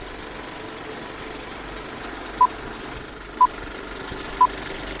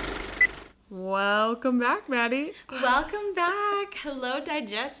Welcome back, Maddie. Welcome back. Hello,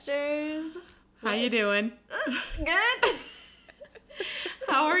 digesters. How you doing? Good.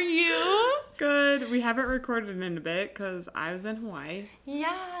 How are you? Good. We haven't recorded in a bit because I was in Hawaii.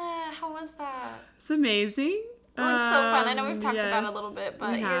 Yeah. How was that? It's amazing. It looks so fun. I know we've talked about it a little bit,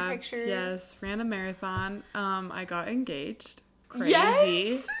 but your pictures. Yes, ran a marathon. I got engaged. Crazy.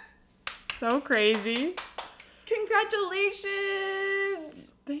 Yes. So crazy. Congratulations.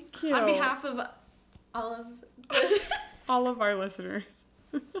 Thank you. On behalf of all of our listeners.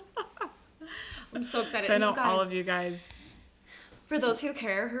 I'm so excited. I know all of you guys. For those who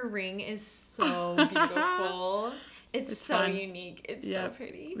care, her ring is so beautiful. It's so fun. Unique. It's so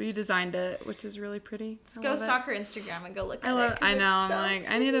pretty. We designed it, which is really pretty. Go stalk her Instagram and go look at it. I know. I'm so like,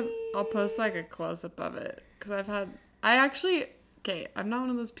 pretty. I'll post like a close up of it because I'm not one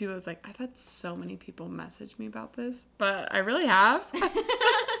of those people that's like, I've had so many people message me about this, but I really have.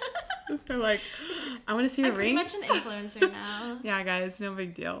 They're like, I want to see your ring. I'm pretty much an influencer now. Yeah, guys, no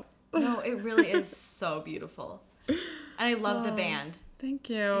big deal. No, it really is so beautiful. And I love the band. Thank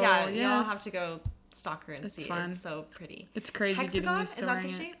you. Yeah, yes. you'll have to go stalk her and see fun. it. It's so pretty. It's crazy. Hexagon? Getting used to Is that wearing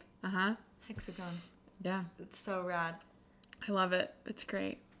the it. shape? Uh-huh. Hexagon. Yeah. It's so rad. I love it. It's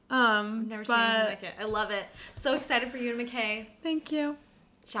great. I've never seen anything like it. I love it. So excited for you and McKay. Thank you.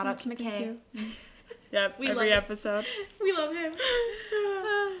 Shout out to McKay. Yep, every episode. We love him.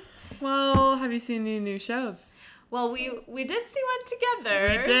 Well, have you seen any new shows? Well, we did see one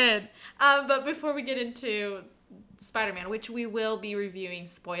together. We did. But before we get into Spider-Man, which we will be reviewing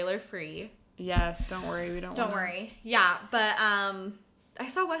spoiler free. Yes, don't worry. Don't worry. Yeah, but I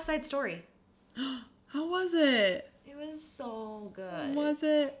saw West Side Story. How was it? It was so good. Was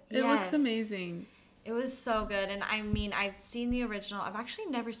it? It looks Yes. amazing. It was so good. And I mean, I've seen the original. I've actually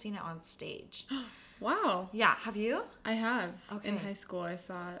never seen it on stage. Wow. Yeah, have you? I have. Okay. In high school, I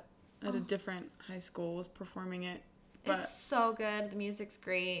saw it at a different high school, was performing it. But It's so good. The music's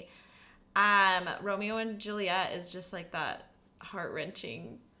great. Romeo and Juliet is just like that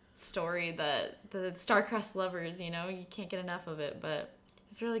heart-wrenching story that the star-crossed lovers, you can't get enough of it, but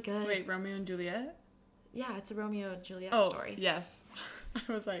it's really good. wait, Romeo and Juliet? Yeah, it's a Romeo and Juliet story. Yes.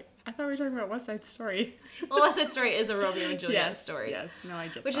 I was like, I thought we were talking about West Side Story. Well, West Side Story is a Romeo and Juliet story. Yes, no, I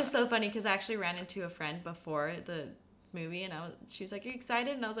get Which that. is so funny because I actually ran into a friend before the movie and she was like, "Are you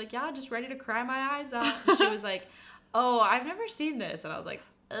excited?" And I was like, "Yeah, just ready to cry my eyes out." And she was like, "Oh, I've never seen this." And I was like,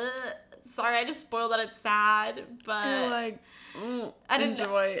 sorry, I just spoiled that it's sad, but You're like, I didn't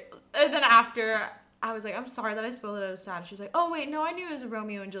enjoy. And then after, I was like, "I'm sorry that I spoiled it. It was sad." And she was like, "Oh wait, no, I knew it was a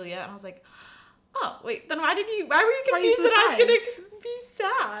Romeo and Juliet." And I was like, "Oh wait, then why were you confused that I was gonna be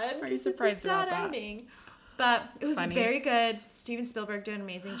sad?" Why are you surprised it's a sad about that? ending. But it was Funny. very good. Steven Spielberg did an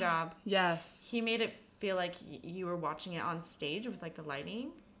amazing job. Yes. He made it feel like you were watching it on stage with like the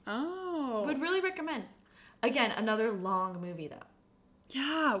lighting. Oh. Would really recommend. Again, another long movie though.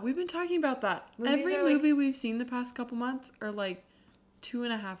 Yeah, we've been talking about that. Movies Every are, like- movie we've seen the past couple months are like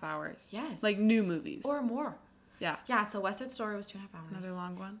 2.5 hours. Yes. Like new movies. Or more. Yeah. Yeah, so West Side Story was 2.5 hours. Another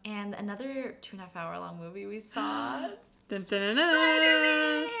long one. And another 2.5 hour long movie we saw. Dun, dun, dun,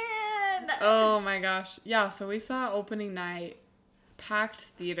 dun. Spider-Man! Oh my gosh. Yeah, so we saw opening night, packed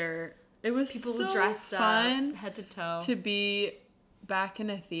theater. It was People so dressed fun up, head to toe. to be back in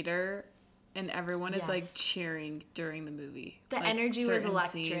a theater and everyone is like Yes. cheering during the movie. The Like, energy was certain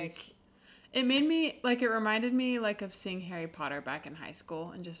electric. scenes. It made me, like, it reminded me, like, of seeing Harry Potter back in high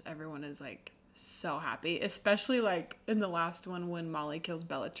school and just everyone is, like, so happy. Especially, like, in the last one when Molly kills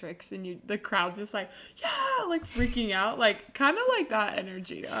Bellatrix and the crowd's just like, yeah, like, freaking out. Like, kind of like that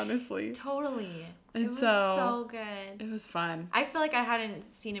energy, honestly. Totally. And it was so- so good. It was fun. I feel like I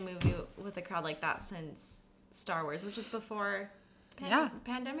hadn't seen a movie with a crowd like that since Star Wars, which is before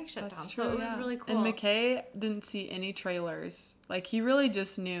pandemic shut down. So it was really cool. And McKay didn't see any trailers. Like, he really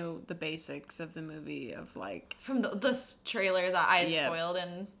just knew the basics of the movie of, like... From this trailer that I had Yep. spoiled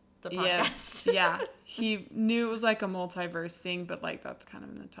in the Yeah, podcast. yeah. He knew it was, like, a multiverse thing, but, like, that's kind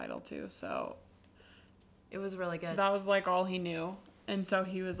of in the title, too. So It was really good. that was, like, all he knew. And so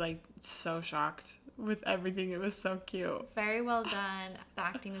he was, like, so shocked with everything. It was so cute. Very well done. The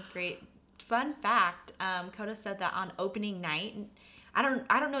acting was great. Fun fact, Coda said that on opening night, I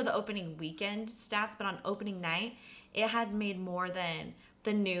don't know the opening weekend stats, but on opening night, it had made more than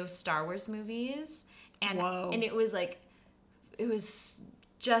the new Star Wars movies. And Whoa. and it was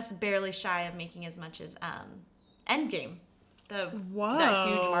just barely shy of making as much as Endgame. That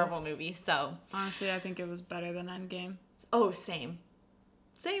huge Marvel movie. So Honestly, I think it was better than Endgame. same.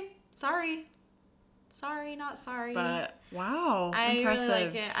 Sorry, not sorry. But, wow. I impressive. really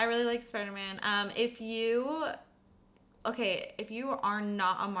like it. I really like Spider-Man. If you okay, if you are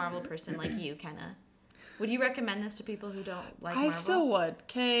not a Marvel person like you, Kenna, would you recommend this to people who don't like I Marvel? still would.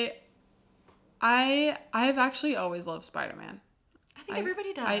 Okay, I've actually always loved Spider-Man. I think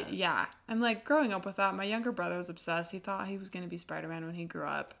everybody does. Yeah. I'm like growing up with that. My younger brother was obsessed. He thought he was gonna be Spider-Man when he grew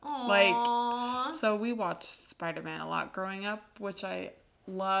up. Aww. Like, so we watched Spider-Man a lot growing up, which I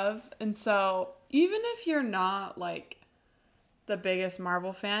love. And so even if you're not like the biggest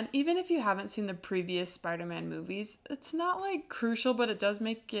Marvel fan, even if you haven't seen the previous Spider-Man movies, it's not like crucial, but it does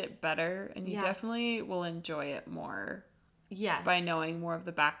make it better, and you definitely will enjoy it more. Yes. By knowing more of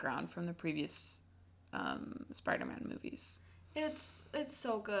the background from the previous Spider-Man movies. It's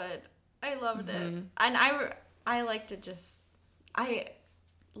so good. I loved it. And I like to just, I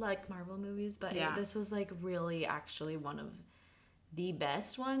like Marvel movies, but this was like really actually one of the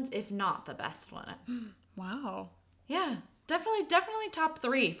best ones, if not the best one. Wow. Yeah. Definitely top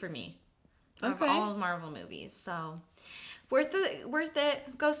 3 for me. Of all of Marvel movies. So worth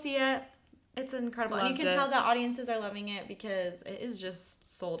it. Go see it. It's incredible. And you can tell the audiences are loving it because it is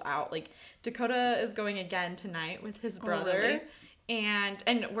just sold out. Like, Dakota is going again tonight with his brother. Really?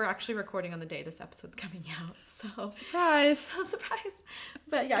 And we're actually recording on the day this episode's coming out. So surprise. So surprise.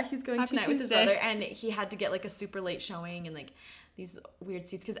 But yeah, he's going Happy tonight Tuesday. with his brother, and he had to get like a super late showing and like these weird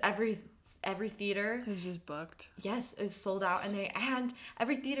seats because every theater is just booked. Yes, is sold out, and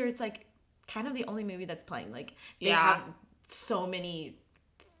every theater it's like kind of the only movie that's playing. Like they have so many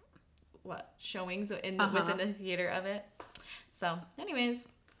showings within the theater of it. So, anyways,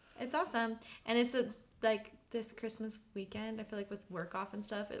 it's awesome, and it's like this Christmas weekend. I feel like with work off and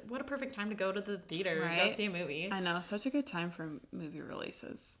stuff, what a perfect time to go to the theater and go see a movie. I know, such a good time for movie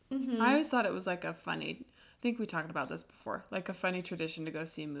releases. I always thought it was like a funny. I think we talked about this before, like a funny tradition to go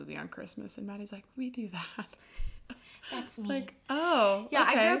see a movie on Christmas, and Maddie's like, we do that. That's it's me. like, oh, yeah.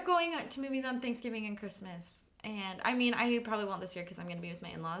 okay. I grew up going to movies on Thanksgiving and Christmas, and I mean, I probably won't this year because I'm gonna be with my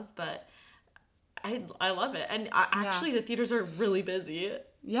in-laws, but I love it, and actually the theaters are really busy.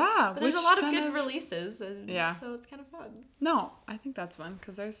 Yeah, but there's a lot of good releases, and so it's kind of fun. No, I think that's fun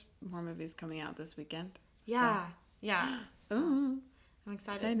because there's more movies coming out this weekend. Yeah, yeah. So I'm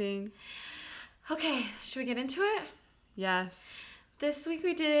excited. Exciting. Okay, should we get into it? Yes. This week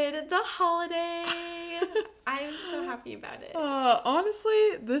we did The Holiday. I'm so happy about it.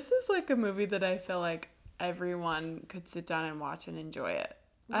 Honestly, this is like a movie that I feel like everyone could sit down and watch and enjoy it.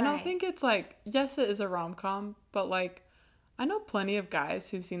 Right. I don't think it's like, yes, it is a rom-com, but like, I know plenty of guys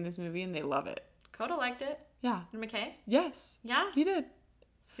who've seen this movie and they love it. Coda liked it. Yeah. And McKay? Yes. Yeah? He did.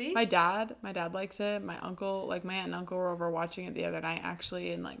 See? My dad likes it. My uncle, like my aunt and uncle were over watching it the other night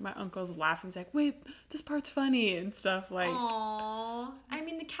actually, and like my uncle's laughing. He's like, wait, this part's funny and stuff like. Aww. I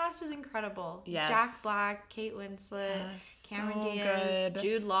mean, the cast is incredible. Yes. Jack Black, Kate Winslet, Cameron Diaz, good.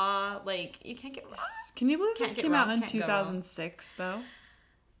 Jude Law. Like, you can't get wrong. Yes. Can you believe this came out in 2006 though?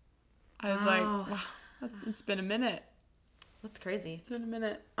 I was like, wow, it's been a minute. That's crazy. It's been a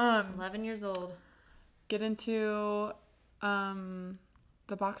minute. 11 years old. Get into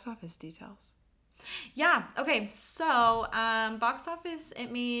the box office details. Yeah. Okay. So, box office,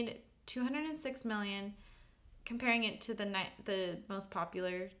 it made $206 million. Comparing it to the most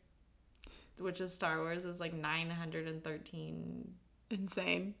popular, which is Star Wars, it was like 913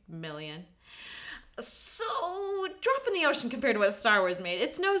 insane million. So, drop in the ocean compared to what Star Wars made.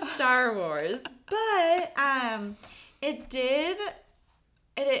 It's no Star Wars, but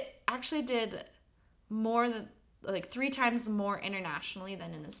it actually did more than like 3 times more internationally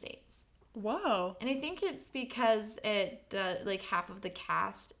than in the States. Whoa. And I think it's because it like half of the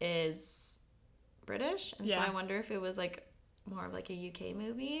cast is British, and so I wonder if it was like more of like a UK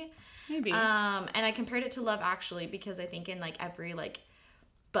movie. Maybe. And I compared it to Love Actually because I think in like every like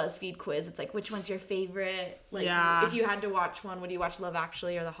BuzzFeed quiz, it's like, which one's your favorite? Like, if you had to watch one, would you watch Love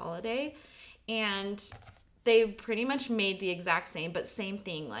Actually or The Holiday? And they pretty much made the exact same, but same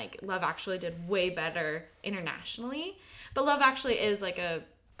thing. Like, Love Actually did way better internationally. But Love Actually is like a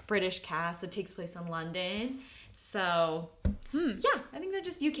British cast. It takes place in London. So, yeah, I think they're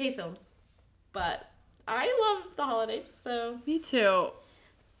just UK films. But I love The Holiday, so. Me too.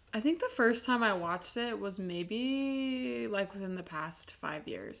 I think the first time I watched it was maybe like within the past 5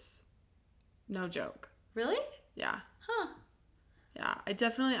 years. No joke. Really? Yeah. Huh. Yeah, I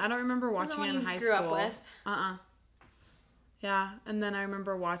don't remember watching it in high school. Grew up with? Yeah, and then I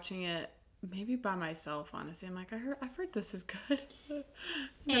remember watching it maybe by myself, honestly. I'm like, I've heard this is good.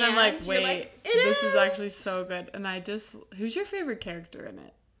 and I'm like, wait, this is actually so good. And who's your favorite character in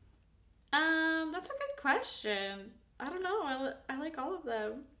it? That's a good question. I don't know. I like all of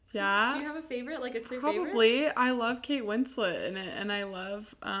them. Yeah. Do you have a favorite, like a clear favorite? Probably. I love Kate Winslet in it, and I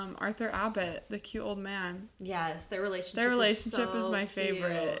love Arthur Abbott, the cute old man. Yes, their relationship. Their relationship is is so my cute.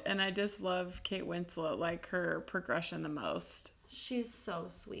 favorite, and I just love Kate Winslet, like her progression the most. She's so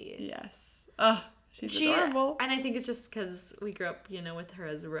sweet. Yes. Ugh, she's adorable. And I think it's just because we grew up, with her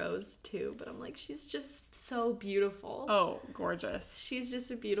as Rose too. But I'm like, she's just so beautiful. Oh, gorgeous. She's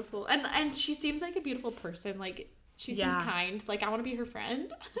just a beautiful, and she seems like a beautiful person. Like she seems kind. Like I want to be her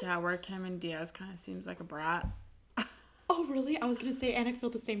friend. Yeah, where Cameron Diaz kind of seems like a brat. Oh really? I was gonna say, and I feel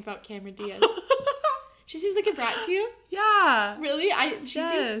the same about Cameron Diaz. She seems like a brat to you? Yeah. Really? She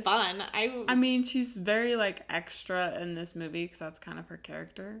seems fun. I mean, she's very like extra in this movie because that's kind of her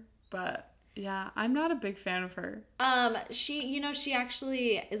character. But yeah, I'm not a big fan of her. She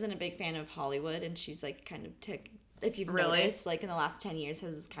actually isn't a big fan of Hollywood, and she's like kind of if you've noticed, like in the last 10 years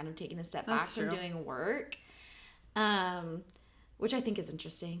has kind of taken a step back from doing work. Which I think is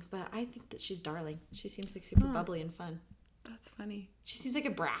interesting, but I think that she's darling. She seems like super bubbly and fun. That's funny. She seems like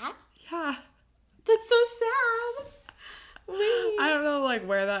a brat? Yeah. That's so sad. Wait. I don't know like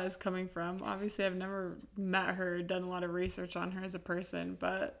where that is coming from. Obviously, I've never met her, done a lot of research on her as a person,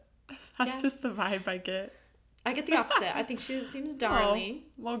 but that's just the vibe I get. I get the opposite. I think she seems darling.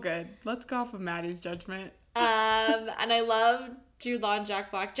 Oh, well, good. Let's go off of Maddie's judgment. And I love Jude Law and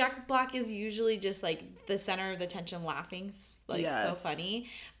Jack Black. Jack Black is usually just like the center of the attention, laughing, like so funny.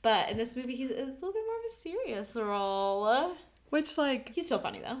 But in this movie, it's a little bit more of a serious role. Which like he's so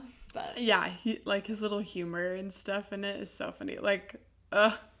funny though. But yeah, he like his little humor and stuff in it is so funny. Like,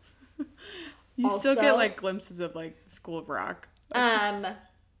 you still get like glimpses of like School of Rock.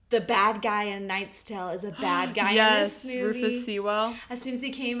 The bad guy in Knight's Tale is a bad guy in this movie. Rufus Sewell. As soon as he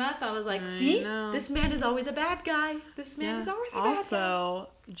came up, I was like, see? This man is always a bad guy. This man is always a bad guy. Also,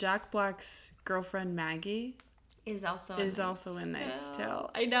 Jack Black's girlfriend Maggie is also in Knight's Tale.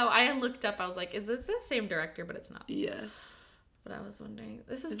 I know. I looked up. I was like, is it the same director? But it's not. Yes. But I was wondering.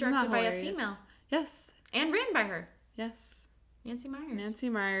 This is directed by a female. Yes. And written by her. Yes. Nancy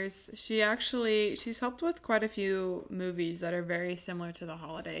Meyers. She's helped with quite a few movies that are very similar to The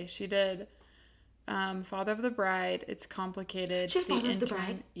Holiday. She did Father of the Bride, It's Complicated. She's Father of the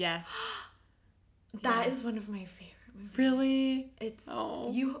Bride? Yes. That is one of my favorite movies. Really? It's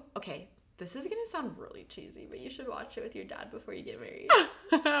okay, this is gonna sound really cheesy, but you should watch it with your dad before you get married.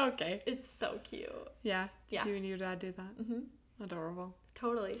 Okay. It's so cute. Yeah. Did you and your dad do that? Mm-hmm. Adorable.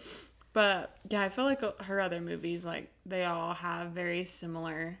 Totally. But yeah, I feel like her other movies, like, they all have very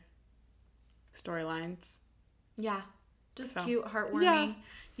similar storylines. Yeah. Just cute, heartwarming. Yeah.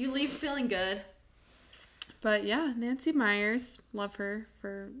 You leave feeling good. But yeah, Nancy Meyers, love her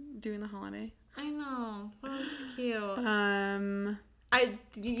for doing The Holiday. I know. That was cute.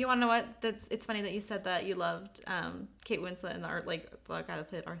 You want to know what? It's funny that you said that you loved Kate Winslet and Black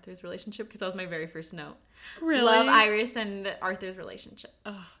Arthur's relationship, because that was my very first note. Really? Love Iris and Arthur's relationship.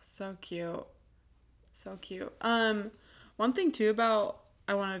 Oh, so cute. So cute. One thing too about,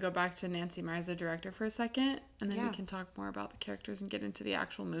 I want to go back to Nancy Meyers, the director, for a second, and then we can talk more about the characters and get into the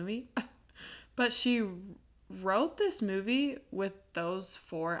actual movie. But she wrote this movie with those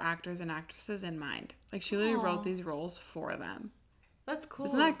 4 actors and actresses in mind. Like, she literally wrote these roles for them. That's cool.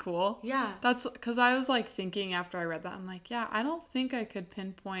 Isn't that cool? Yeah. That's because I was like thinking after I read that, I'm like, yeah, I don't think I could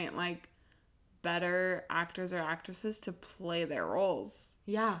pinpoint like better actors or actresses to play their roles.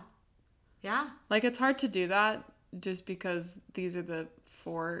 Yeah. Yeah. Like, it's hard to do that just because these are the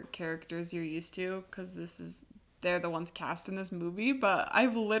 4 characters you're used to, because they're the ones cast in this movie. But I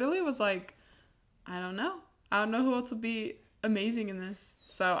literally was like, I don't know who else would be amazing in this.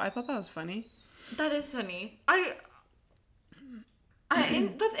 So I thought that was funny. That is funny.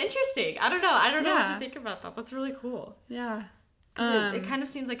 That's interesting. I don't know what to think about that. That's really cool. Yeah. It kind of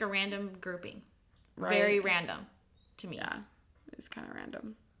seems like a random grouping. Right. Very random to me. Yeah. It's kind of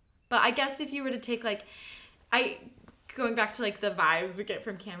random. But I guess if you were to take going back to like the vibes we get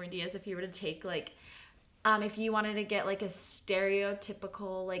from Cameron Diaz, if you were to take like, if you wanted to get like a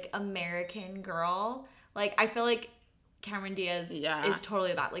stereotypical like American girl, like I feel like Cameron Diaz is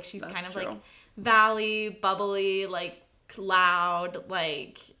totally that. Like she's kind of like valley, bubbly, like loud,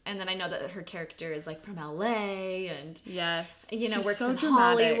 like, and then I know that her character is like from LA and works so in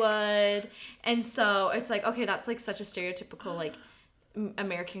dramatic. Hollywood, and so it's like, okay, that's like such a stereotypical like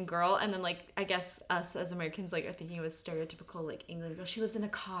American girl, and then like I guess us as Americans like are thinking of a stereotypical like England girl. She lives in a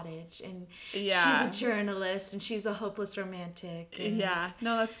cottage and she's a journalist and she's a hopeless romantic. And,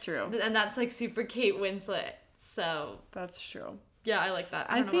 no, that's true. And that's like super Kate Winslet. So that's true. Yeah, I like that.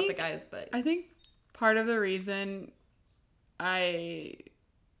 I don't know about the guys, but I think part of the reason I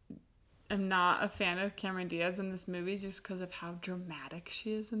am not a fan of Cameron Diaz in this movie just because of how dramatic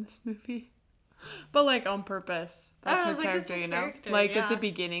she is in this movie. But, like, on purpose. That's her character, you know? Like, at the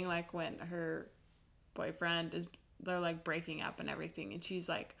beginning, like, when her boyfriend they're, like, breaking up and everything, and she's,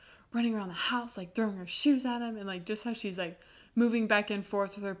 like, running around the house, like, throwing her shoes at him, and, like, just how she's, like, moving back and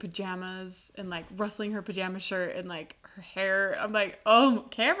forth with her pajamas and, like, rustling her pajama shirt and, like, her hair. I'm like, oh,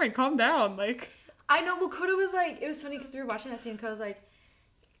 Cameron, calm down. Like, I know. Well, Coda was like, it was funny because we were watching that scene, and Coda was like,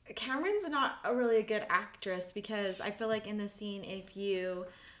 Cameron's not a really good actress because I feel like in this scene, if you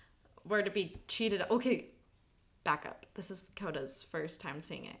were to be cheated, okay, back up. This is Coda's first time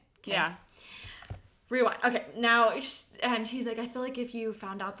seeing it. Okay? yeah. Rewind. Okay, now, and he's like, I feel like if you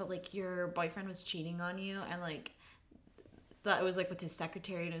found out that, like, your boyfriend was cheating on you and, like, that it was, like, with his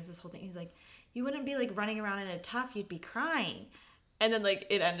secretary and it was this whole thing, he's like, you wouldn't be, like, running around in a tuff, you'd be crying. And then, like,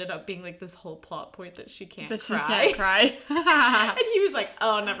 it ended up being, like, this whole plot point that she can't cry. She can't cry. And he was like,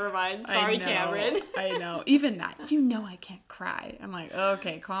 oh, never mind. Sorry, Cameron. I know. Even that. You know I can't cry. I'm like,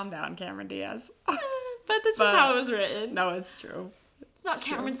 okay, calm down, Cameron Diaz. But that's just how it was written. No, it's true. It's not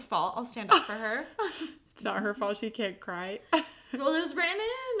Cameron's fault. I'll stand up for her. It's not her fault she can't cry. Well, it was written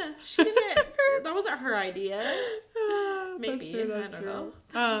in. She didn't. That wasn't her idea. Maybe. That's true. That's I don't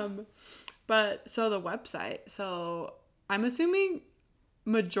true. Know. But so the website. So I'm assuming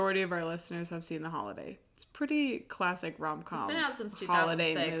majority of our listeners have seen The Holiday. It's pretty classic rom-com. It's been out since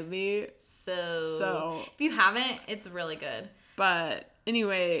 2006. Holiday movie. So if you haven't, it's really good. But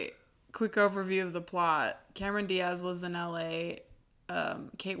anyway, quick overview of the plot. Cameron Diaz lives in LA.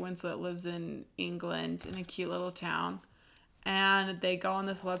 Kate Winslet lives in England in a cute little town. And they go on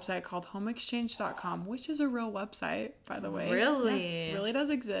this website called homeexchange.com, which is a real website, by the way. Really? Yes, really does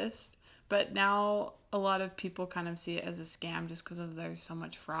exist. But now a lot of people kind of see it as a scam just because of there's so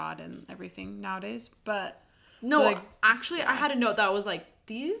much fraud and everything nowadays. But no, so, like, actually, yeah. I had a note that was like,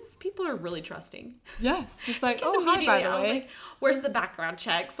 these people are really trusting. Yes, just like, oh, hi, by the way. I was like, where's the background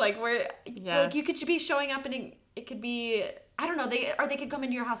checks? Like, where, yes. Like, you could be showing up and it could be, I don't know, they could come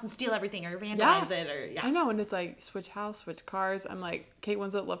into your house and steal everything or vandalize it or, I know, and it's like, switch house, switch cars. I'm like, Kate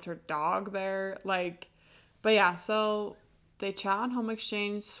Winslet left her dog there. Like, but yeah, so they chat on Home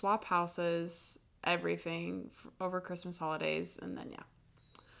Exchange, swap houses, everything over Christmas holidays, and then, yeah.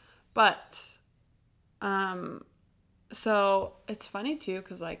 But, so it's funny too,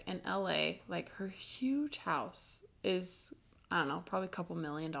 because like in LA, like her huge house is, I don't know, probably a couple $1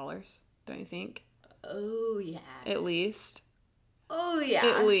 million, don't you think? Oh, yeah. At least. Oh, yeah.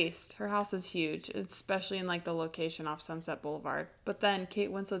 At least. Her house is huge, especially in like the location off Sunset Boulevard. But then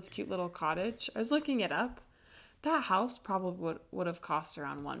Kate Winslet's cute little cottage, I was looking it up. That house probably would have cost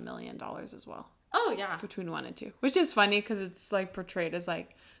around $1 million as well. Oh, yeah. Between 1 and 2. Which is funny because it's like portrayed as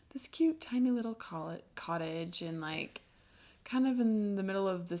like this cute tiny little cottage and like kind of in the middle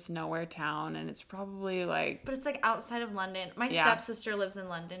of this nowhere town, and it's probably like, but it's like outside of London. My stepsister lives in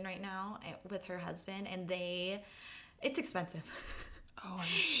London right now with her husband, and it's expensive. Oh, I'm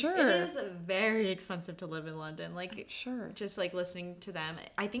sure. It is very expensive to live in London. Like, sure. Just like listening to them,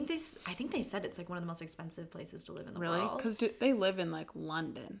 I think they said it's like one of the most expensive places to live in the world. Really? Because they live in like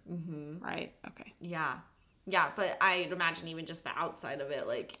London, right? Okay. Yeah, but I'd imagine even just the outside of it,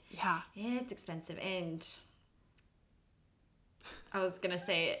 like, yeah, it's expensive. And I was gonna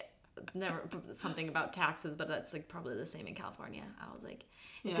say something about taxes, but that's like probably the same in California. I was like,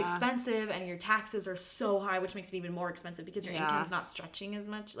 it's expensive and your taxes are so high, which makes it even more expensive because your income's not stretching as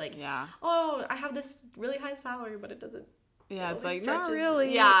much. Like, oh, I have this really high salary, but it doesn't. Yeah, it's like, stretches. not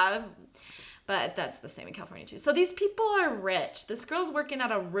really. Yeah, but that's the same in California too. So these people are rich. This girl's working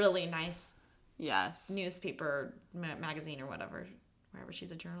at a really nice newspaper, magazine or whatever, wherever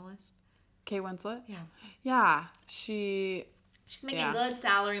she's a journalist. Kate Winslet? Yeah. Yeah, she's making good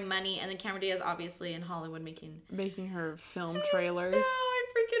salary money, and then Cameron Diaz obviously in Hollywood making her film trailers. No, I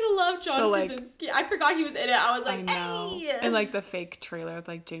freaking love John Krasinski. I forgot he was in it. I was like, I know. Hey! And like the fake trailer with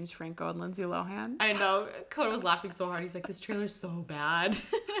like James Franco and Lindsay Lohan. I know. Coda was laughing so hard. He's like, this trailer's so bad.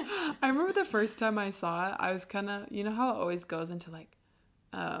 I remember the first time I saw it, I was kind of, you know how it always goes into like,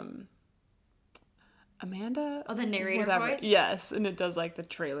 Amanda? Oh, the narrator voice? Yes, and it does like the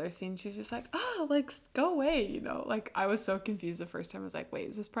trailer scene. She's just like, oh, like, go away, you know? Like, I was so confused the first time. I was like, wait,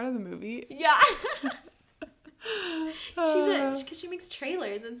 is this part of the movie? Yeah. Because she makes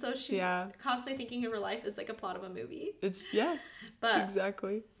trailers, and so she's constantly thinking of her life as like a plot of a movie. But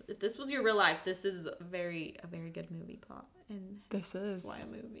exactly. If this was your real life, this is a very good movie plot. And this is why a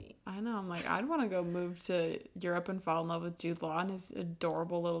movie. I know. I'm like, I'd want to go move to Europe and fall in love with Jude Law and his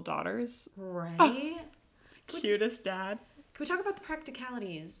adorable little daughters. Right? Cutest dad. Can we talk about the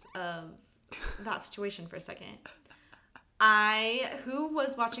practicalities of that situation for a second? Who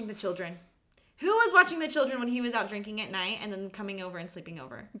was watching the children? Who was watching the children when he was out drinking at night and then coming over and sleeping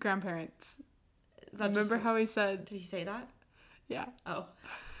over? Grandparents. Is that Remember how he said? Did he say that? Yeah. Oh.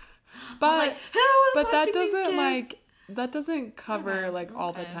 But Like, who was but that watching these doesn't kids? that doesn't cover Okay, like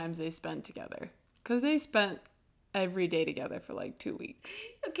all the okay. times they spent together, because they spent every day together for like 2 weeks.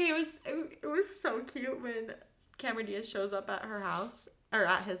 Okay, it was so cute when Cameron Diaz shows up at her house or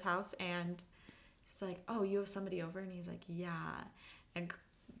at his house and he's like, "Oh, you have somebody over?" And he's like, "Yeah." And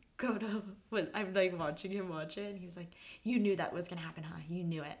Coda was I'm like watching him watch it and he was like, "You knew that was gonna happen, huh? You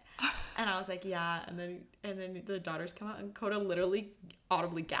knew it." And I was like, "Yeah." And then the daughters come out and Coda literally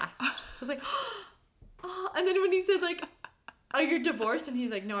audibly gasped. I was like, "Oh!" And then when he said like, "Oh, you're divorced," and he's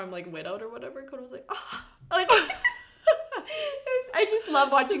like, "No, I'm like widowed or whatever," Coda was like, "Oh!" Like. I just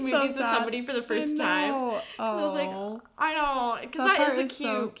love watching Just so movies with sad. somebody for the first time. Oh, So I was like, I know, because that that part is is a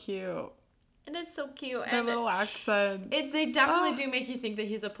cute. so cute. It is so cute. Their And little accents. they definitely do make you think that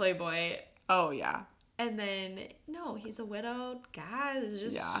he's a playboy. Oh yeah. And then, no, he's a widowed guy who's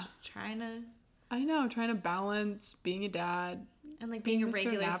just trying to, I know, trying to balance being a dad. and like being a Mr.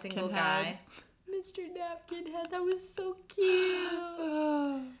 regular Napkin single Head. guy. Mr. Napkin Head, that was so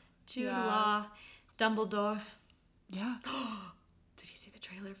cute. Jude Yeah. Law, Dumbledore. Yeah. Did you see the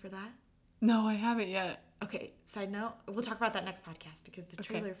trailer for that? No, I haven't yet. Okay, side note, we'll talk about that next podcast because the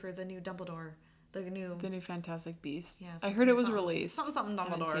trailer for the new Dumbledore, the new Fantastic Beasts. Yeah, I heard it was something- released. Something Haven't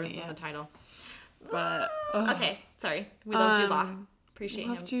Dumbledore seen is it in the yet. title. But Okay, sorry. We love Jude Law. Appreciate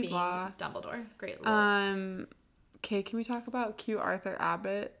love him Jude being Law. Dumbledore. Great role. Okay, can we talk about cute Arthur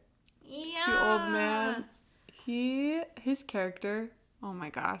Abbott? Yeah. Cute old man. His character. Oh my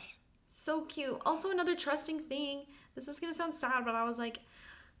gosh. So cute. Also, another trusting thing. This is going to sound sad, but I was like,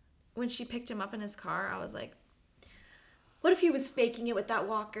 when she picked him up in his car, I was like, what if he was faking it with that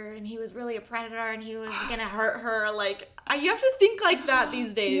walker and he was really a predator and he was going to hurt her? Like, you have to think like that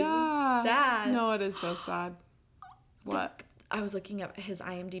these days. Yeah. It's sad. No, it is so sad. What? I was looking at his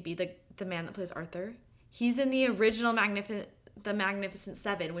IMDb, the man that plays Arthur. He's in the original Magnificent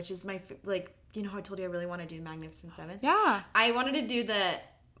Seven, which is my, like, you know how I told you I really want to do Magnificent Seven? Yeah. I wanted to do the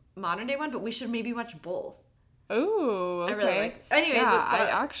modern day one, but we should maybe watch both. Ooh, okay. I really like. Anyways, yeah, I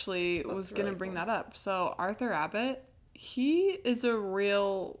actually was really gonna bring cool. that up. So Arthur Abbott, he is a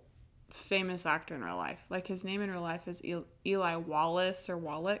real famous actor in real life. Like his name in real life is Eli Wallace or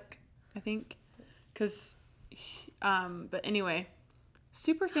Wallach, I think. But anyway,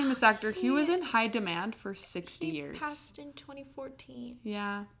 super famous actor. He was in high demand for 60 years. Passed in 2014.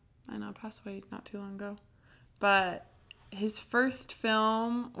 Yeah, I know, passed away not too long ago. But his first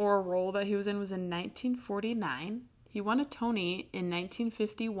film or role that he was in was in 1949. He won a Tony in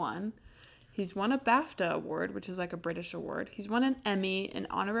 1951. He's won a BAFTA award, which is like a British award. He's won an Emmy, an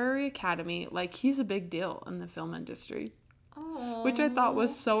honorary Academy. Like, he's a big deal in the film industry. Oh. Which I thought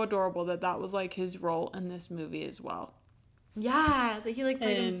was so adorable that was like his role in this movie as well. Yeah, that he like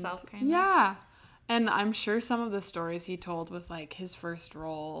played himself kind of. Yeah. And I'm sure some of the stories he told with like his first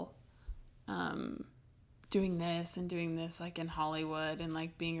role, doing this like in Hollywood and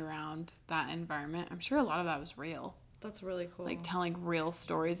like being around that environment, I'm sure a lot of that was real. That's really cool. Like telling real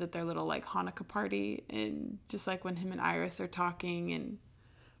stories at their little like Hanukkah party, and just like when him and Iris are talking.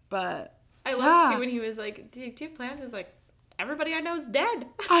 But I love too when he was like, "Do you have plans?" He's like, "Everybody I know is dead."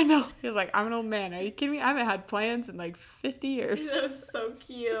 I know. He was like, I'm an old man. Are you kidding me? I haven't had plans in like 50 years. That was so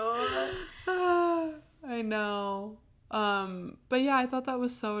cute. I know. But yeah, I thought that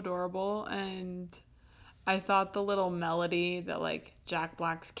was so adorable, and I thought the little melody that like Jack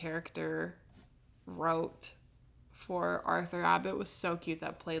Black's character wrote for Arthur Abbott was so cute.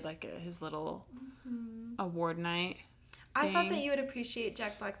 That played like at his little award night. I thought that you would appreciate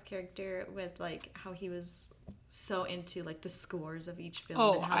Jack Black's character with like how he was so into like the scores of each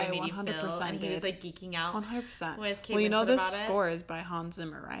film and how I it made you 100% feel, and he was did. like geeking out 100%. with Kate Well, you know Winslet the about it. score is by Hans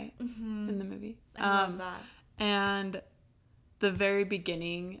Zimmer, right? Mm-hmm. In the movie. I love that. And the very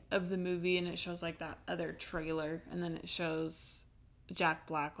beginning of the movie, and it shows like that other trailer, and then it shows Jack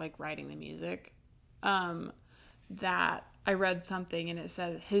Black like writing the music. That I read something and it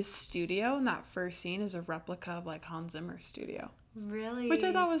said his studio in that first scene is a replica of like Hans Zimmer's studio. Really? Which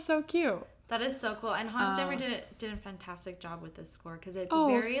I thought was so cute. That is so cool. And Hans Zimmer did a fantastic job with this score because it's Oh,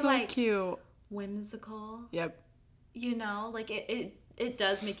 very so like cute. whimsical. Yep. You know, like it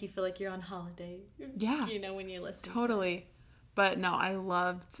does make you feel like you're on holiday. Yeah. You know, when you're listening. Totally. But no, I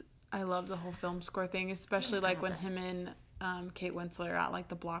loved the whole film score thing, especially like when him and Kate Winslet are at like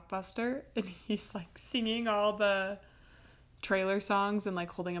the Blockbuster and he's like singing all the trailer songs and like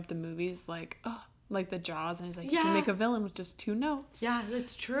holding up the movies like like the Jaws, and he's like, you can make a villain with just 2 notes. Yeah,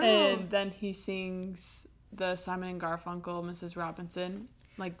 that's true. And then he sings the Simon and Garfunkel, Mrs. Robinson,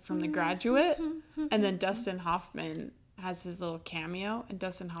 like from The Graduate, and then Dustin Hoffman has his little cameo, and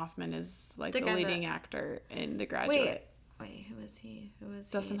Dustin Hoffman is like the leading actor in The Graduate. Wait, who is he?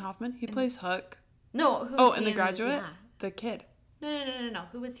 Dustin Hoffman? He plays Hook. No, who is he in The Graduate? Yeah. The kid. No.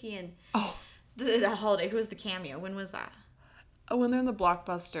 Who was he in? Oh. The holiday. Who was the cameo? When was that? Oh, when they're in the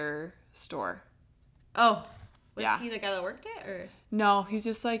Blockbuster store. Oh. Was he the guy that worked it, or? No, he's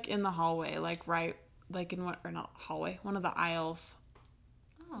just like in the hallway, like right, like in not hallway, one of the aisles.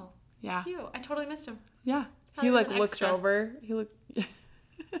 Oh. Yeah. Cute. I totally missed him. Yeah. He like looks over. He looks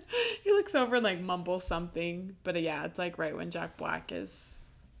over and like mumbles something, but yeah, it's like right when Jack Black is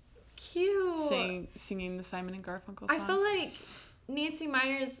cute singing the Simon and Garfunkel song. I feel like Nancy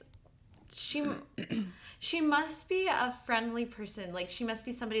Meyers, she must be a friendly person. Like, she must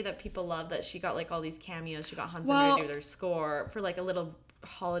be somebody that people love, that she got like all these cameos. She got Hans Zimmer to do their score for like a little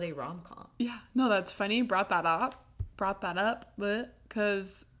holiday rom-com. Yeah, no, that's funny. You brought that up, but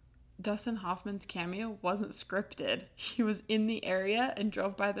because Dustin Hoffman's cameo wasn't scripted. He was in the area and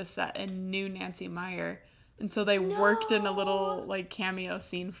drove by the set and knew Nancy Meyer. And so they worked in a little like cameo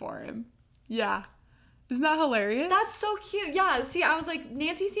scene for him. Yeah. Isn't that hilarious? That's so cute. Yeah, see, I was like,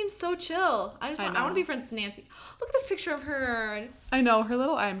 Nancy seems so chill. I want to be friends with Nancy. Look at this picture of her. I know. Her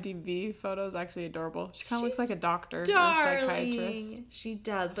little IMDb photo is actually adorable. She kind of looks like a doctor or a psychiatrist. She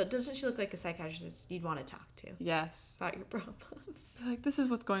does, but doesn't she look like a psychiatrist you'd want to talk to? Yes. About your problems. Like, this is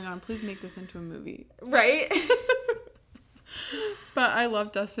what's going on. Please make this into a movie. Right? But I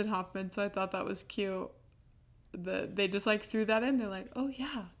love Dustin Hoffman, so I thought that was cute. They just like threw that in. They're like, oh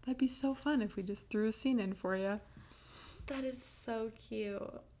yeah, that'd be so fun if we just threw a scene in for you. That is so cute.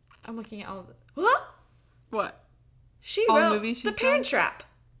 I'm looking at all of the... What? What? She wrote the movies The Parent Trap.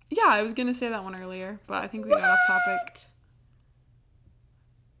 Yeah, I was gonna say that one earlier, but I think we got off topic.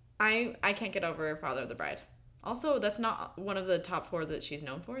 I can't get over Father of the Bride. Also, that's not one of the top 4 that she's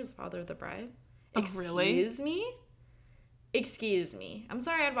known for, is Father of the Bride. Oh, really? Excuse me. I'm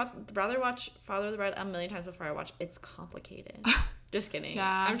sorry, I'd rather watch Father of the Bride a million times before I watch It's Complicated. Just kidding.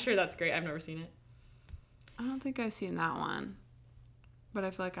 Yeah. I'm sure that's great. I've never seen it. I don't think I've seen that one. But I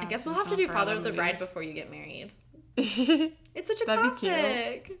feel like I guess we'll have to do Father of the Bride before you get married. It's such a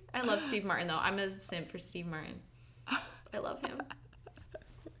classic. I love Steve Martin, though. I'm a simp for Steve Martin. I love him.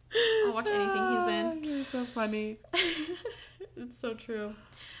 I'll watch anything he's in. You're so funny. It's so true.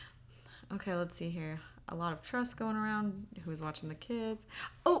 Okay, let's see here. A lot of trust going around. Who's watching the kids?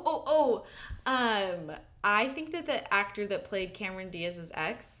 I think that the actor that played Cameron Diaz's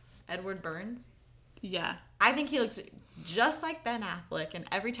ex, Edward Burns. Yeah. I think he looks just like Ben Affleck, and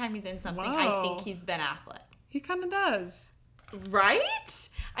every time he's in something, I think he's Ben Affleck. He kind of does. Right?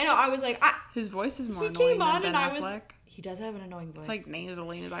 I know. I was like, his voice is more annoying than Ben Affleck. He does have an annoying voice. It's like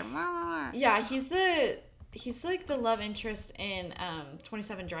nasally. He's like, Wah. Yeah, he's like the love interest in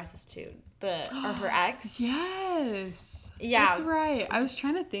 27 Dresses too. Or her ex. Yes. Yeah. That's right. I was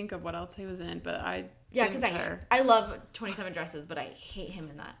trying to think of what else he was in, but because I love 27 Dresses, but I hate him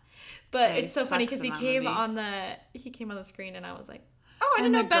in that. But it's so funny because he came on the screen and I was like, oh, I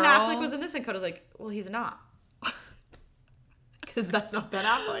didn't know Ben Affleck was in this, and Coda's like, well, he's not. Because that's not Ben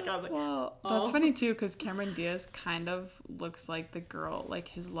Affleck. I was like, well, that's funny too, because Cameron Diaz kind of looks like the girl, like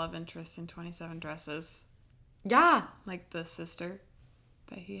his love interest in 27 Dresses. Yeah. Like the sister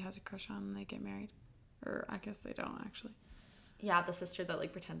that he has a crush on and they get married. Or I guess they don't, actually. Yeah, the sister that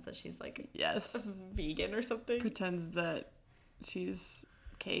like pretends that she's like a vegan or something. Pretends that she's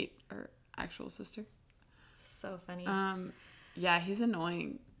Kate, her actual sister. So funny. Yeah, he's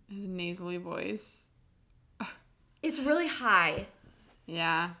annoying. His nasally voice. It's really high.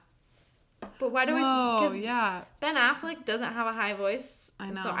 Yeah. But why do because Ben Affleck doesn't have a high voice. I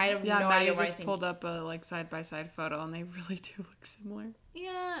know. So I have no Maddie idea why. I just pulled up a like side-by-side photo and they really do look similar.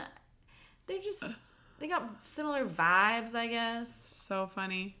 Yeah. They got similar vibes, I guess. So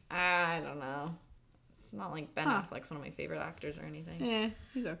funny. I don't know. Not like Ben Affleck's one of my favorite actors or anything. Yeah,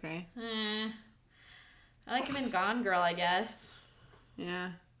 he's okay. I like him in Gone Girl, I guess. Yeah.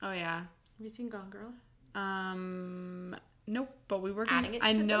 Oh yeah. Have you seen Gone Girl? Nope. But we were gonna.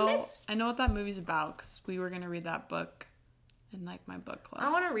 I know what that movie's about because we were gonna read that book in like my book club. I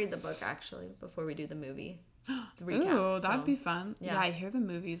want to read the book actually before we do the movie. The recap. Ooh, that'd be fun. Yeah, I hear the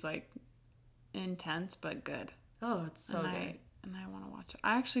movie's like intense but good. Oh, it's so good. And I want to watch it.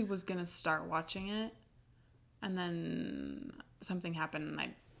 I actually was gonna start watching it, and then something happened and I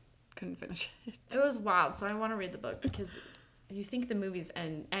couldn't finish it. It was wild. So I want to read the book because you think the movie's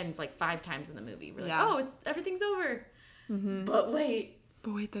ends like 5 times in the movie. We're like, oh, everything's over. Mm-hmm. But wait,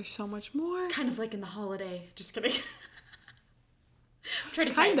 there's so much more. Kind of like in The Holiday. Just kidding. I'm trying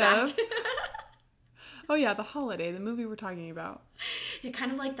to tie it back. Oh yeah, The Holiday, the movie we're talking about. You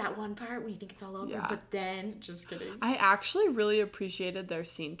kind of like that one part when you think it's all over, Yeah. but then just kidding. I actually really appreciated their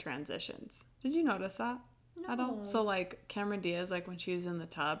scene transitions. Did you notice that at all? No. So like Cameron Diaz, like when she was in the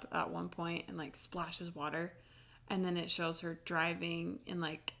tub at one point and like splashes water, and then it shows her driving and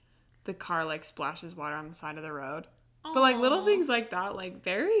like the car like splashes water on the side of the road. But like little Aw. things like that, like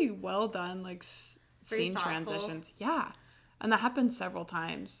very well done, like Very scene thoughtful. transitions. Yeah, and that happened several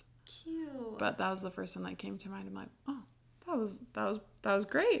times. Cute. But that was the first one that came to mind. I'm like, oh, that was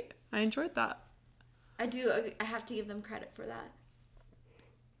great. I enjoyed that. I do. I have to give them credit for that.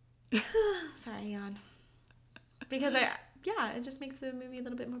 Sorry, yawn. Because it just makes the movie a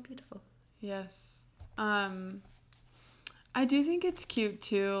little bit more beautiful. Yes. I do think it's cute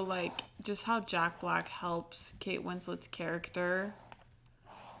too, like just how Jack Black helps Kate Winslet's character.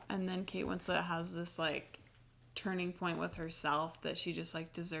 And then Kate Winslet has this like turning point with herself that she just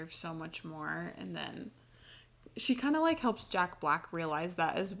like deserves so much more, and then she kind of like helps Jack Black realize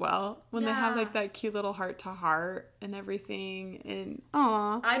that as well when they have Yeah. like that cute little heart to heart and everything. And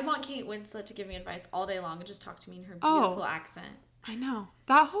aw, I'd want Kate Winslet to give me advice all day long and just talk to me in her Oh. beautiful accent. I know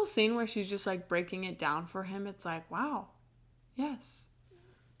that whole scene where she's just like breaking it down for him. It's like, wow, yes.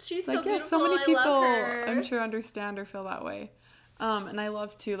 She's It's so like, beautiful. so many I people love her. I'm sure understand or feel that way. And I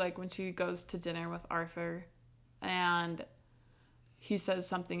love too, like when she goes to dinner with Arthur and he says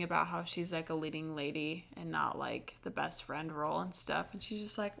something about how she's like a leading lady and not like the best friend role and stuff. And she's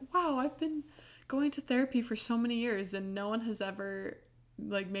just like, wow, I've been going to therapy for so many years and no one has ever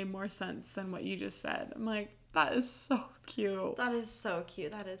like made more sense than what you just said. I'm like, that is so cute. That is so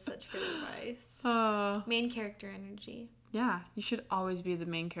cute. That is such good advice. Uh, Main character energy. yeah, you should always be the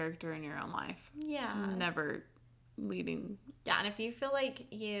main character in your own life. Yeah. Never leading. Yeah, and if you feel like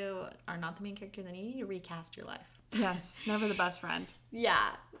you are not the main character, then you need to recast your life. Yes, never the best friend.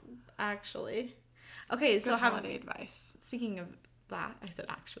 Yeah, actually. Okay, so Good holiday advice. speaking of that, I said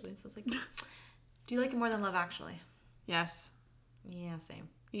actually, so it's like, do you like it more than Love Actually? Yes, Yeah, same.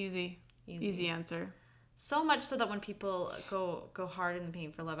 easy answer. So much so that when people go hard in the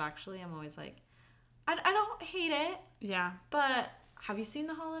paint for Love Actually, I'm always like, I don't hate it, Yeah. but have you seen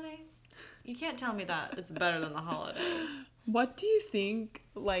The Holiday? You can't tell me that it's better than The Holiday. What do you think,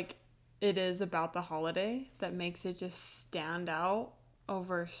 like, it is about The Holiday that makes it just stand out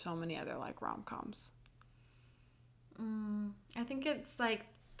over so many other, like, rom-coms? I think it's like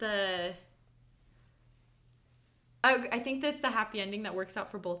I think that's the happy ending that works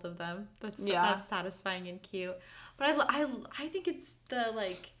out for both of them. That's satisfying and cute. But I think it's the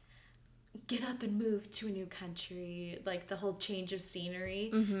like get up and move to a new country, like the whole change of scenery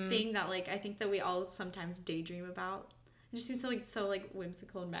thing that like I think that we all sometimes daydream about. It just seems so like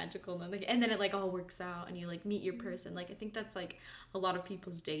whimsical and magical, and then it like all works out and you like meet your person. Like I think that's like a lot of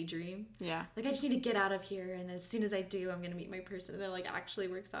people's daydream. Yeah. Like I just need to get out of here, and as soon as I do, I'm gonna meet my person. And that like actually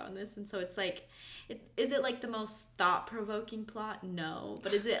works out in this, and so it's like, is it like the most thought provoking plot? No,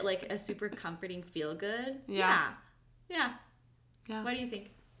 but is it like a super comforting feel good? Yeah. Yeah. Yeah. What do you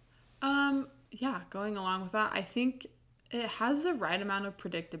think? Yeah, going along with that, I think it has the right amount of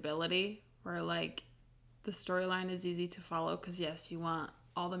predictability where, like, the storyline is easy to follow because, yes, you want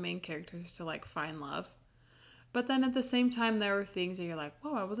all the main characters to, like, find love. But then at the same time, there were things that you're like,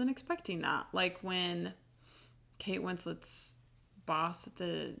 whoa, I wasn't expecting that. Like when Kate Winslet's boss at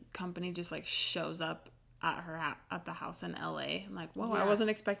the company just, like, shows up at the house in LA. I'm like, whoa, I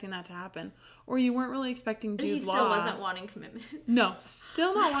wasn't expecting that to happen. Or you weren't really expecting Jude Law. He still wasn't wanting commitment. No,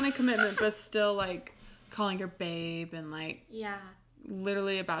 still not wanting commitment, but still like calling her babe and like Yeah.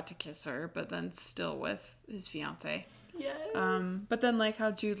 literally about to kiss her, but then still with his fiance. Yes. But then like how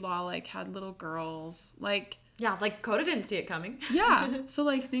Jude Law like had little girls, like Yeah, like Coda didn't see it coming. yeah. So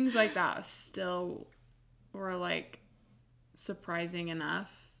like things like that still were like surprising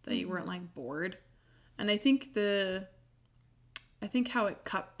enough that you weren't like bored. And I think how it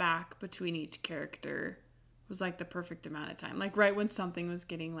cut back between each character was like the perfect amount of time. Like right when something was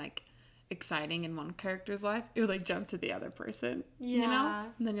getting like exciting in one character's life, it would like jump to the other person. You know? Yeah.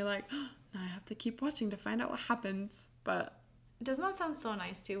 And then you're like, oh, now I have to keep watching to find out what happens. But Doesn't that sound so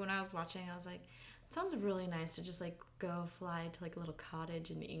nice too? When I was watching, I was like, it sounds really nice to just like go fly to like a little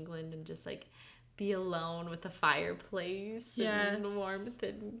cottage in England and just like be alone with a fireplace and warmth.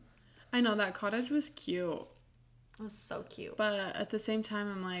 And I know that cottage was cute. it was so cute. But at the same time,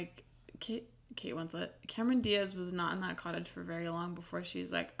 I'm like, Kate Winslet, Cameron Diaz was not in that cottage for very long before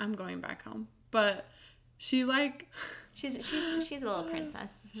she's like, I'm going back home. But she like, She's a little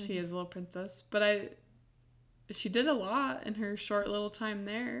princess. she is a little princess. But she did a lot in her short little time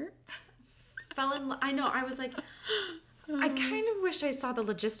there. I know. I was like, I kind of wish I saw the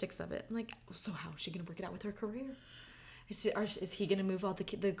logistics of it. I'm like, so how is she gonna work it out with her career? Is he gonna move all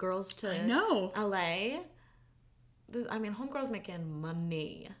the girls to LA? I mean, homegirl's making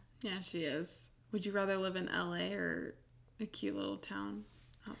money. Yeah, she is. Would you rather live in LA or a cute little town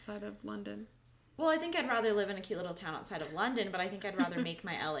outside of London? Well, I think I'd rather live in a cute little town outside of London, but I think I'd rather make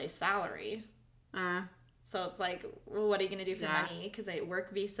my LA salary. So it's like, well, what are you going to do for money? Because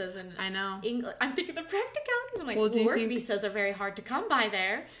work visas and I know. England. I'm thinking the practicalities. I'm like, work visas are very hard to come by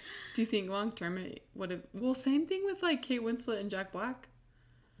there. Do you think long term it would have... Well, same thing with like Kate Winslet and Jack Black.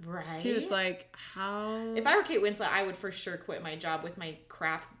 Right. Too, it's like, how... If I were Kate Winslet, I would for sure quit my job with my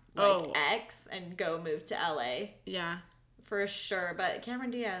crap ex and go move to LA. Yeah. For sure. But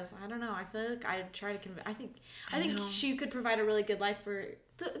Cameron Diaz, I don't know. I feel like I'd try to convince... I think she could provide a really good life for...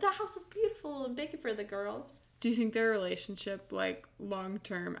 The house is beautiful and big for the girls. Do you think their relationship, like, long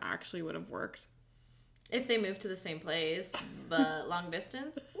term actually would have worked? If they moved to the same place, but long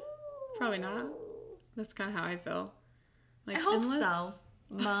distance? Probably not. That's kind of how I feel. Like, I hope so.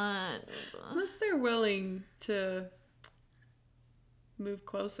 But... Unless they're willing to move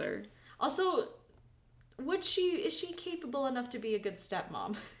closer. Also, is she capable enough to be a good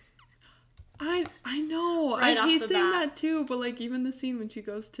stepmom? I know. I hate saying that too, but like even the scene when she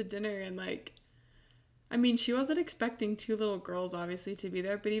goes to dinner and like, I mean, she wasn't expecting two little girls obviously to be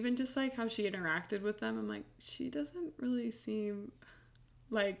there, but even just like how she interacted with them, I'm like, she doesn't really seem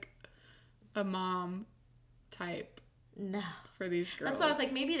like a mom type. No. For these girls. That's why I was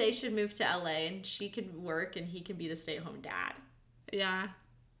like, maybe they should move to LA and she can work and he can be the stay-at-home dad. Yeah.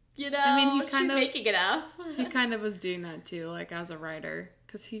 You know, I mean, she's making it up. He kind of was doing that too, like as a writer.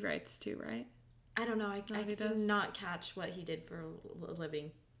 Because he writes too, right? I don't know. I did not catch what he did for a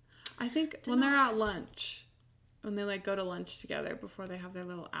living. I think when they're at lunch, when they like go to lunch together before they have their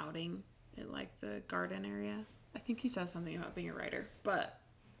little outing at like the garden area, I think he says something about being a writer. But,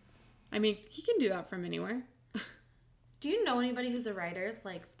 I mean, he can do that from anywhere. Do you know anybody who's a writer,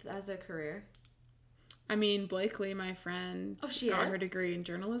 like, as their career? I mean, Blakely, my friend, got her degree in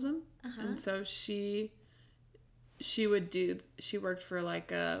journalism. And so she worked for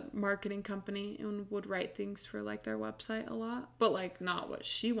like a marketing company and would write things for like their website a lot, but like not what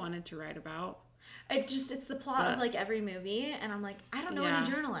she wanted to write about. It's the plot of like every movie, and I'm like, I don't know any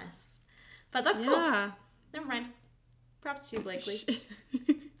journalists, but that's cool. Never mind. Props to you, Blakely.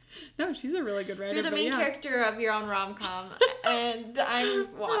 No, she's a really good writer. You're the main character of your own rom-com, and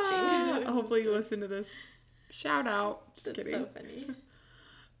I'm watching. Hopefully you listen to this. Shout out. Just kidding. So funny.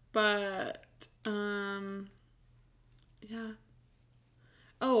 But yeah.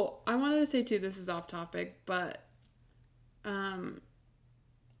 Oh, I wanted to say too, this is off topic, but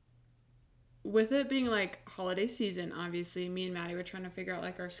with it being like holiday season, obviously, me and Maddie were trying to figure out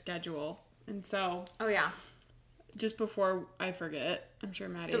like our schedule. And so just before I forget, I'm sure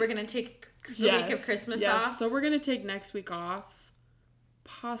Maddie... That we're going to take the week of Christmas off? So we're going to take next week off.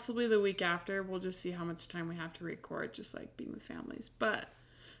 Possibly the week after. We'll just see how much time we have to record, just like being with families. But,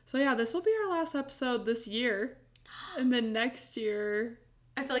 so yeah, this will be our last episode this year. And then next year...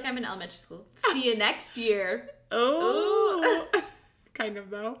 I feel like I'm in elementary school. See you next year. Oh! Kind of,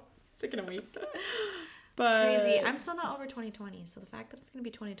 though. It's like in a week. But it's crazy. I'm still not over 2020, so the fact that it's going to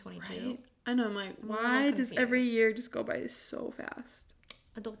be 2022. Right? I know, I'm like, why does every year just go by so fast?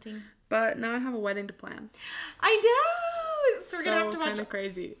 Adulting. But now I have a wedding to plan. I know! So we're going to have to watch kind of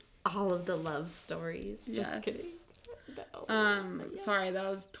crazy. All of the love stories. Just kidding. Sorry, that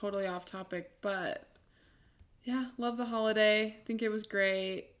was totally off topic, but yeah, love the holiday. Think it was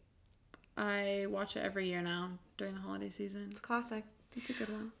great. I watch it every year now during the holiday season. It's classic. It's a good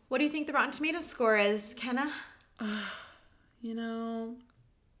one. What do you think the Rotten Tomatoes score is, Kenna? You know,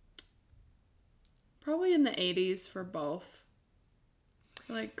 probably in the 80s for both.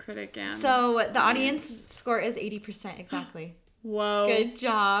 For like critic and... So the audience score is 80% exactly. Whoa. Good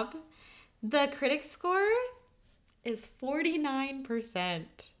job. The critic score is 49%.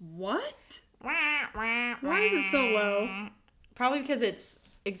 What? Why is it so low? Probably because it's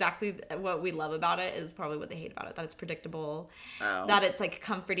exactly what we love about it is probably what they hate about it. That it's predictable. Oh. That it's like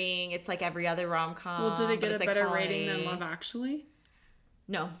comforting. It's like every other rom-com. Well, did it get a better rating than Love Actually?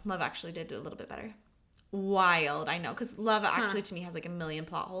 No, Love Actually did do a little bit better. Wild, I know. Because Love Actually to me has like a million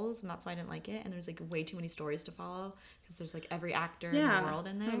plot holes, and that's why I didn't like it. And there's like way too many stories to follow because there's like every actor in the world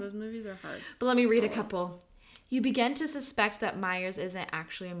in there. No, those movies are hard. But let me read a couple. You begin to suspect that Myers isn't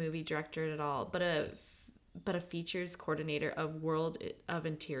actually a movie director at all, but a features coordinator of World of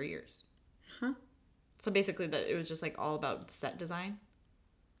Interiors. Huh? So basically that it was just like all about set design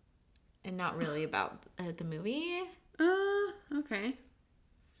and not really about the movie. Okay.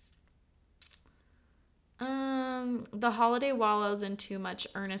 The holiday wallows in too much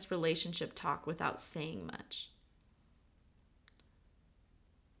earnest relationship talk without saying much.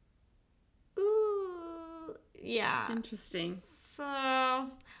 Ooh, yeah. Interesting. So, I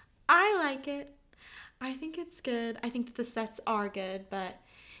like it. I think it's good. I think that the sets are good, but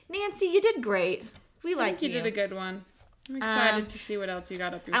Nancy, you did great. We like I think you did a good one. I'm excited to see what else you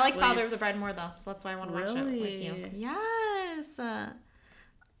got up your sleeve. I like Father of the Bride more though, so that's why I want to watch it with you. Yes.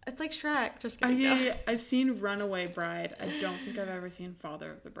 It's like Shrek. Just kidding. I've seen Runaway Bride. I don't think I've ever seen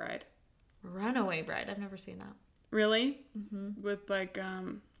Father of the Bride. Runaway Bride. I've never seen that. Really? Mm-hmm. With like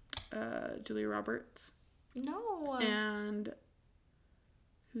Julia Roberts. No. And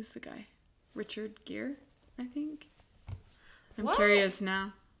who's the guy? Richard Gere, I think. I'm curious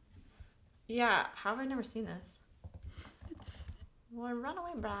now. Yeah, how have I never seen this? It's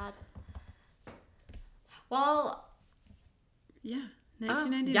Runaway Bride. Well, yeah,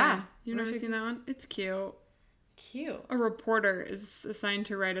 1999. Yeah. You've never seen that one? It's cute. Cute. A reporter is assigned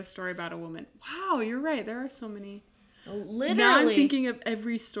to write a story about a woman. Wow, you're right. There are so many. Literally. Now I'm thinking of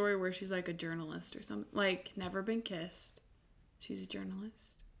every story where she's like a journalist or something. Like Never Been Kissed. She's a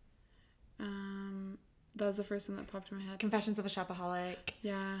journalist. That was the first one that popped in my head. Confessions of a Shopaholic.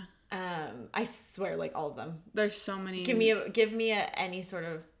 Yeah. I swear, like all of them. There's so many. Give me any sort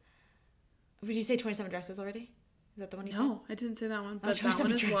of. Would you say 27 Dresses already? Is that the one you said? No, I didn't say that one, but that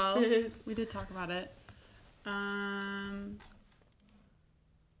one as well. We did talk about it.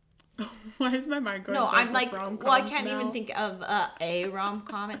 Why is my mind going? No, I'm like, well, I can't now? even think of a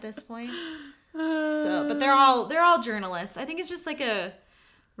rom-com at this point. So, but they're all journalists. I think it's just like a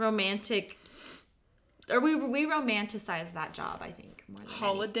romantic, or we romanticize that job. I think more than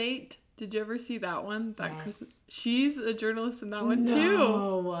Holiday. Did you ever see that one? Yes. She's a journalist in that one too.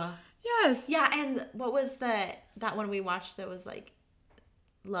 No. Yes. Yeah, and what was that one we watched that was like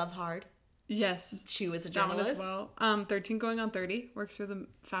Love Hard? Yes. She was a journalist. That one as well. 13 Going on 30 works for the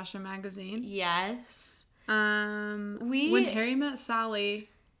fashion magazine. Yes. When Harry Met Sally,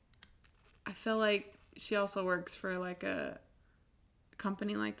 I feel like she also works for like a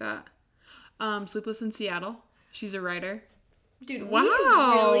company like that. Sleepless in Seattle. She's a writer. Dude, wow.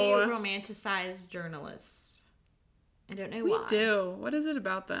 We really romanticize journalists. I don't know why. We do. What is it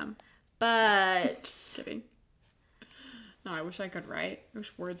about them? But Kidding. No, I wish I could write. I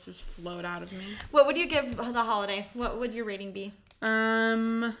wish words just flowed out of me. What would you give The Holiday? What would your rating be?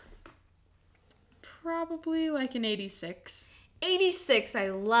 Probably like an 86. 86. I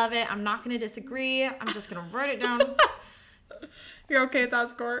love it. I'm not going to disagree. I'm just going to write it down. You're okay with that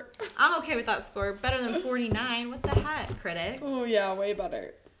score? I'm okay with that score. Better than 49. What the heck, critics? Oh, yeah, way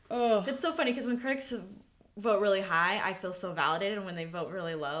better. Oh. It's so funny because when critics vote really high, I feel so validated. And when they vote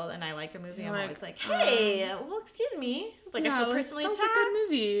really low and I like a movie, I'm always like, hey, well, excuse me. Like, I feel personally attacked. That's a good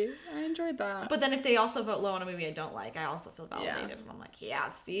movie. I enjoyed that. But then if they also vote low on a movie I don't like, I also feel validated. Yeah. And I'm like, yeah,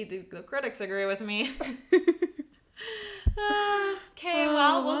 see, the critics agree with me. Okay,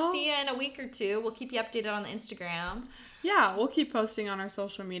 well, we'll see you in a week or two. We'll keep you updated on the Instagram. Yeah, we'll keep posting on our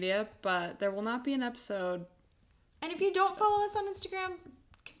social media, but there will not be an episode. And if you don't follow us on Instagram,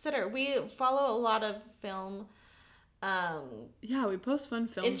 consider. We follow a lot of film. Yeah, we post fun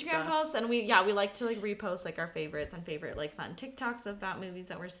film Instagram stuff. posts, and we like to like repost like our favorites and favorite like fun TikToks about movies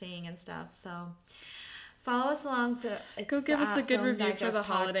that we're seeing and stuff. So follow us along. Go give us a good review Digest for the podcast.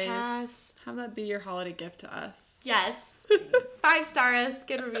 Holidays. Have that be your holiday gift to us. Yes, 5-star us,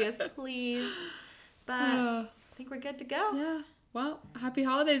 good reviews, please. But I think we're good to go. Yeah. Well, happy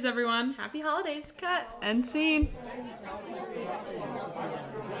holidays, everyone. Happy holidays. Cut. End scene.